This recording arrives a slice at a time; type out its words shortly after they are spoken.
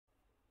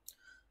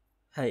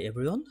Hi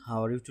everyone,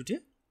 how are you today?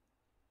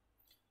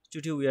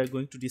 Today we are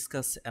going to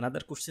discuss another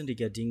question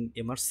regarding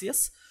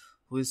MRCS,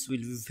 which will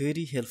be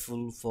very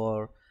helpful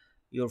for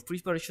your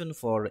preparation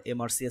for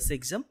MRCS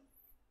exam.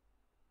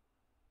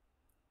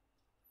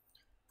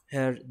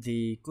 Here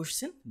the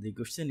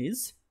question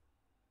is: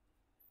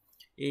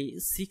 a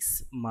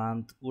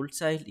 6-month-old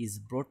child is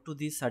brought to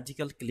the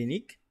surgical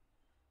clinic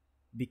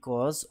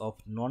because of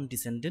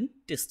non-descendant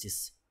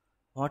testis.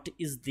 What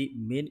is the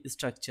main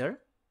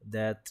structure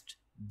that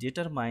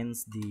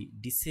determines the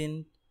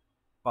descent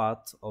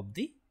path of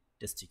the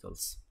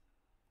testicles?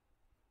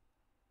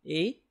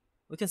 A,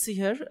 we can see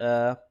here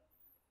a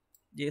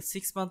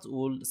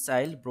 6-month-old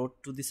child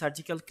brought to the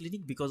surgical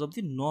clinic because of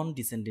the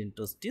non-descendant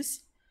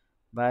testis,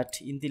 but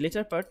in the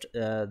later part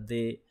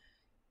they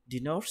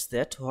denotes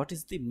that what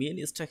is the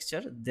main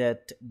structure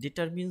that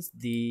determines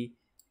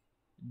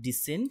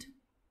descent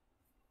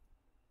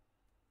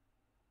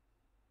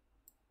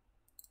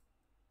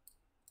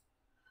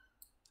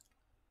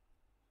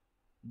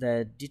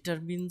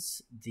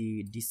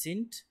the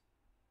descent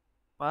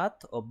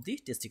path of the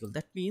testicle.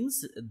 That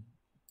means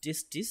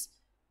testis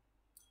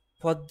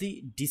for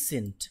the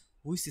descent,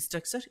 which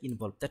structure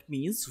involved. That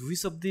means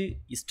which of the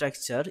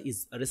structure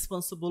is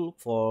responsible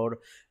for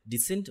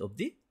descent of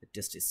the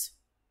testis.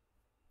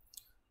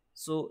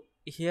 So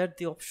here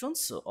the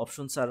options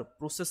are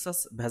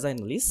processus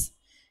vaginalis,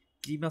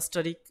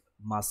 cremasteric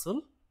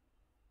muscle,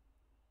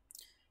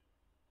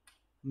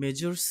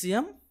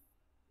 majorcium,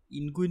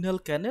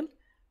 inguinal canal,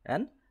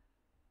 and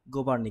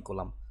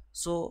gubernaculum.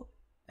 So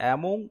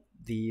among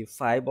the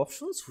 5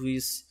 options,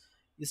 which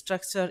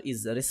structure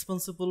is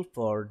responsible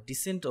for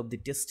descent of the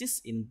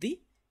testis in the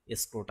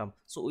scrotum?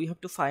 So we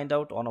have to find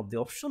out one of the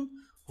option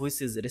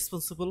which is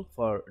responsible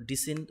for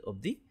descent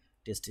of the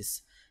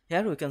testis.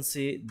 Here we can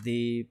see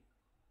the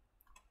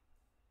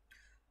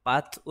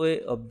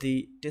pathway of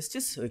the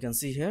testis. We can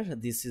see here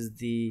this is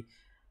the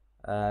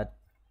uh,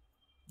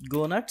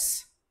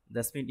 gonads.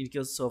 That's mean in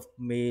case of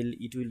male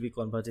it will be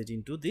converted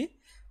into the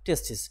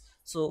testis.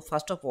 So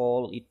first of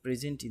all it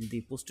present in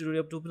the posterior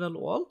abdominal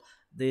wall,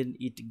 then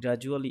it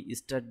gradually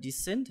start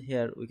descend.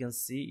 Here we can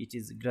see it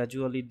is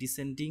gradually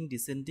descending the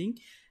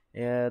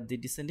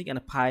descending,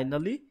 and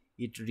finally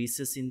it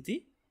reaches in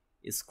the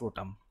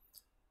scrotum.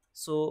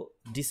 So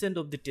descent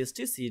of the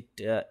testis, it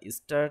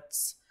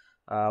starts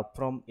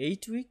from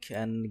 8 week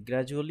and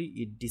gradually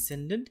it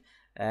descended,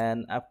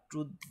 and up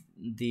to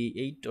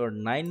the 8 or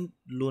 9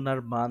 lunar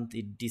month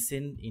it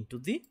descend into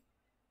the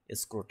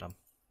scrotum.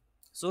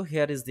 So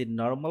here is the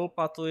normal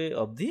pathway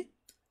of the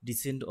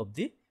descent of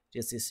the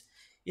testis.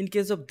 In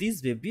case of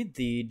this baby,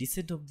 the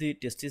descent of the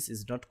testis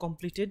is not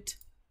completed,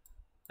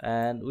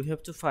 and we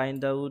have to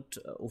find out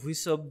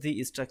which of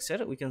the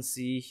structure. We can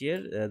see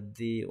here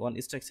the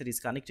one structure is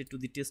connected to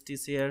the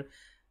testis. Here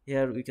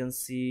we can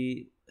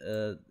see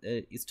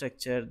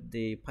structure,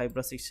 the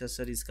fibrous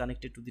structure is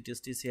connected to the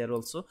testis here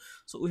also.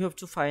 So we have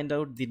to find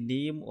out the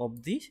name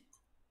of the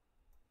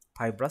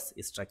fibrous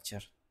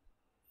structure.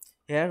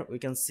 Here we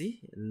can see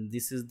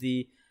this is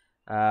the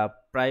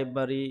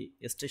primary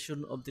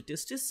station of the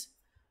testis.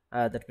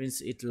 That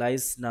means it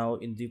lies now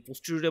in the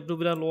posterior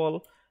abdominal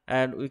wall,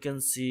 and we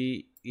can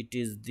see it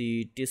is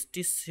the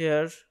testis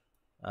here.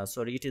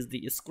 Sorry, it is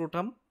the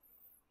scrotum,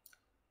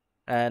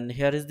 and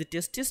here is the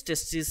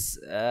testis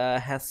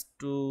has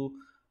to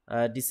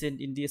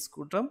descend in the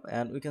scrotum,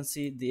 and we can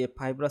see the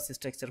fibrous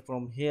structure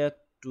from here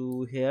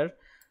to here,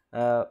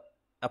 uh,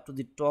 up to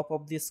the top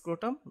of the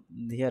scrotum.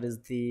 Here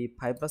is the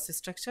fibrous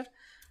structure,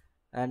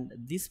 and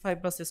this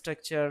fibrous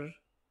structure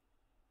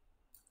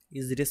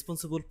is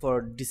responsible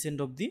for descent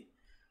of the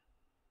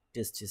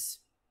testis.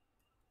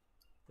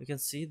 You can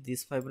see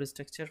this fibrous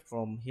structure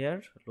from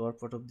here, lower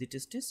part of the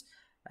testis,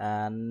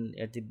 and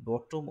at the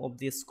bottom of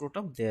the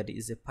scrotum there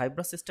is a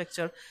fibrous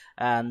structure,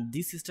 and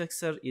this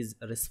structure is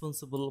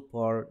responsible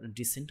for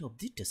descent of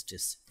the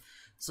testis.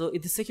 So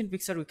in the second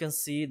picture we can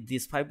see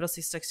this fibrous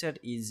structure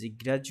is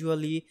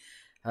gradually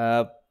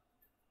uh,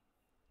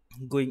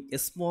 going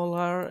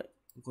smaller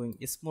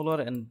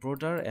and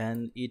broader,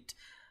 and it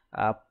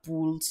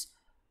pulls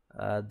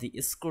the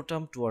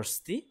scrotum towards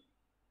the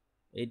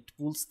it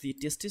pulls the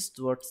testis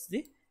towards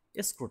the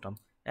scrotum.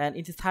 And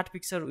in the third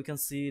picture we can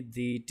see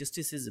the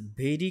testis is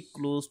very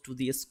close to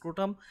the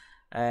scrotum,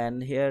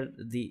 and here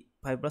the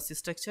fibrous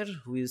structure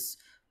which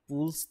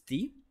pulls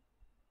the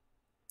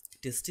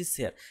testis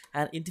here.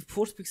 And in the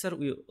fourth picture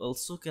we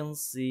also can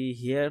see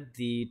here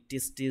the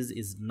testis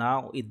is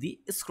now in the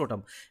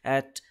scrotum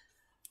at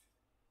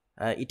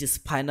its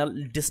final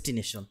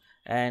destination,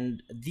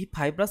 and the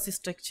fibrous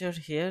structure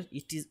here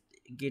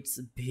gets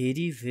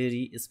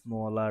very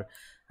smaller,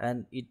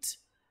 and it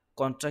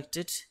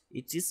contracted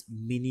it is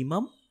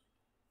minimum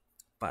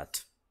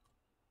part.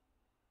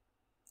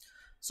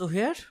 So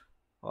here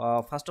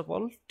first of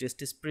all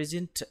testis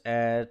present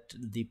at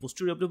the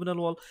posterior abdominal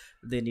wall,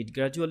 then it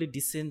gradually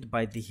descend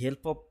by the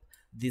help of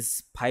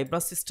this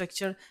fibrous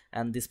structure,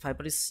 and this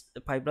fibrous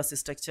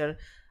structure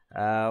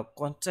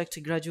contract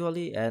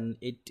gradually, and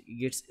it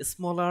gets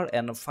smaller,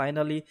 and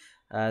finally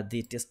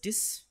the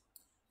testis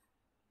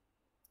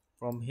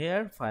from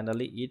here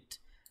finally it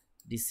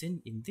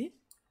descend in the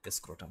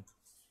scrotum.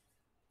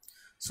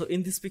 So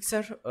in this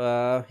picture,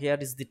 here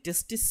is the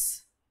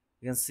testis.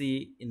 You can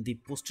see in the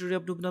posterior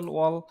abdominal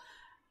wall,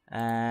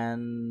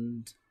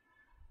 and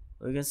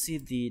we can see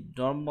the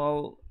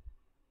normal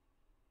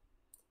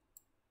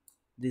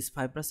this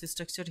fibrous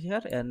structure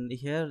here, and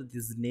here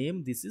this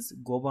name, this is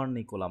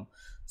gubernaculum.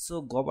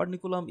 So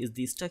gubernaculum is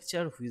the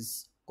structure which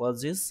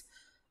causes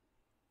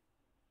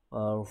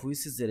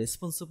which is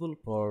responsible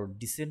for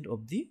descent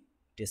of the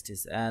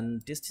testis,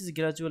 and testis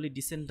gradually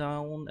descend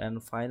down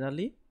and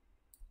finally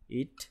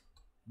it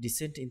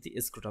descent in the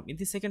scrotum. In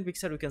the second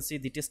picture we can see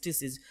the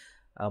testis is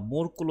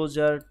more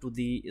closer to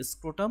the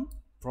scrotum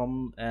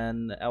from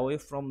and away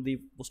from the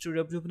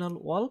posterior abdominal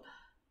wall.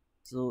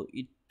 So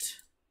it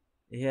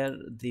here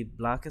the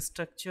black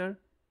structure,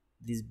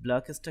 this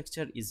black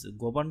structure is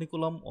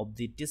gubernaculum of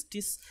the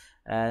testis,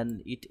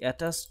 and it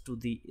attached to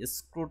the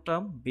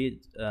scrotum,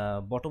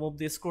 bottom of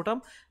the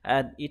scrotum,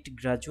 and it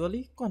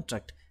gradually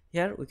contract.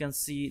 Here we can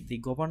see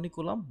the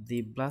gubernaculum,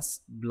 the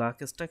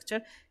black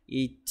structure,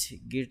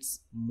 it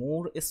gets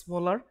more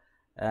smaller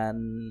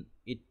and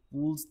it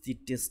pulls the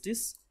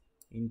testis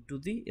into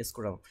the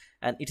scrotum,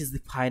 and it is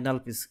the final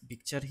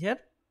picture here.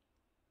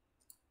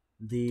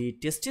 The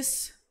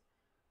testis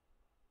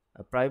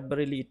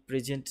primarily it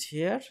present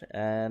here,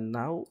 and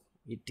now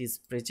it is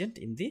present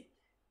in the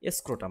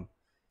scrotum,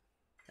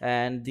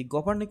 and the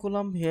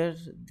gubernaculum here,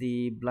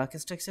 the black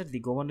structure, the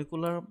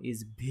gubernaculum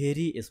is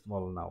very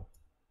small now.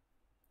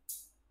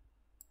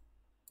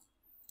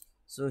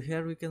 So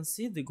here we can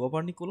see the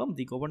gubernaculum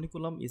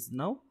is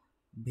now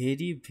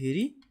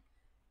very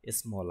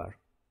smaller.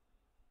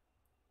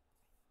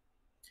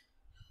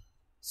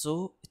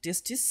 So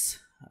testis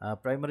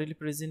primarily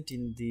present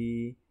in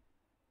the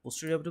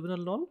posterior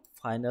abdominal wall,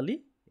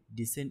 finally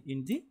descend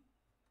in the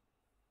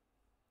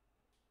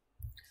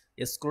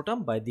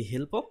scrotum by the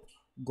help of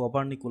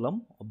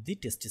gubernaculum of the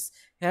testis.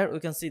 Here we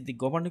can see the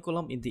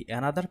gubernaculum in the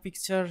another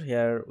picture.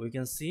 Here we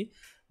can see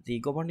the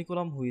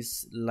gubernaculum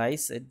which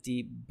lies at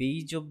the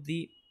base of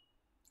the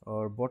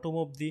or bottom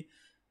of the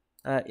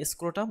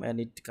scrotum, and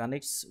it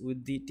connects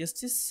with the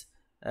testis,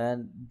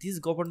 and this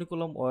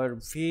gubernaculum were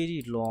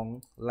very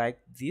long like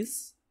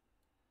this.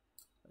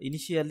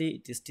 Initially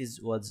testis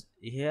was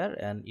here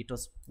and it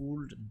was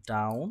pulled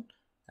down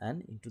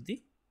and into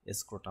the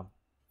scrotum.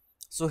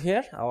 So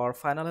here our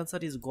final answer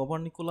is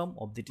gubernaculum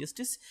of the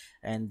testis,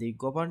 and the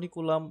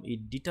gubernaculum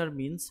it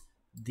determines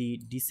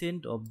the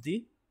descent of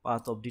the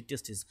path of the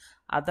testis.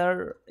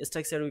 Other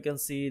structure we can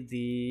see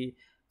the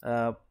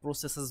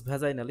processus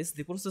vaginalis.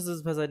 The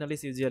processus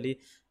vaginalis usually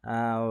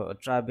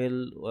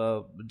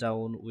travel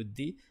down with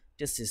the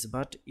testis,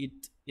 but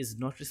it is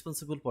not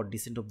responsible for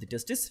descent of the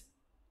testis.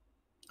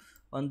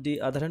 On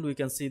the other hand, we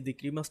can see the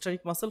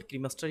cremasteric muscle.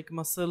 Cremasteric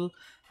muscle,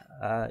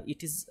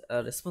 it is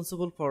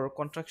responsible for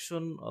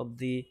contraction of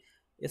the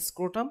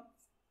scrotum,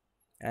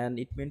 and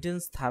it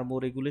maintains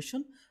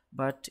thermoregulation,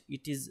 but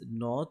it is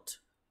not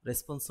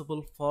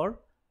responsible for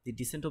the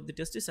descent of the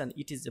testis, and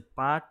it is a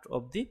part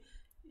of the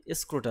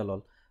scrotal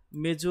wall.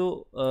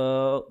 Major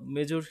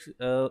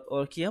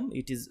orchium,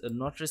 it is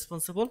not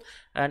responsible,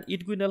 and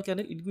inguinal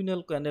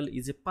canal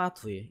is a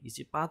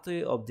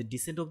pathway of the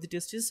descent of the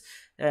testis,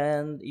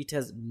 and it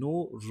has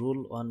no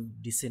role on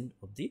descent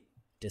of the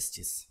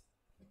testis.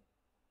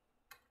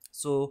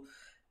 So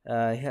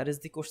here is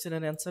the question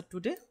and answer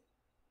today.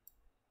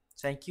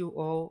 Thank you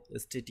all,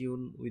 stay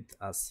tuned with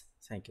us.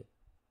 Thank you.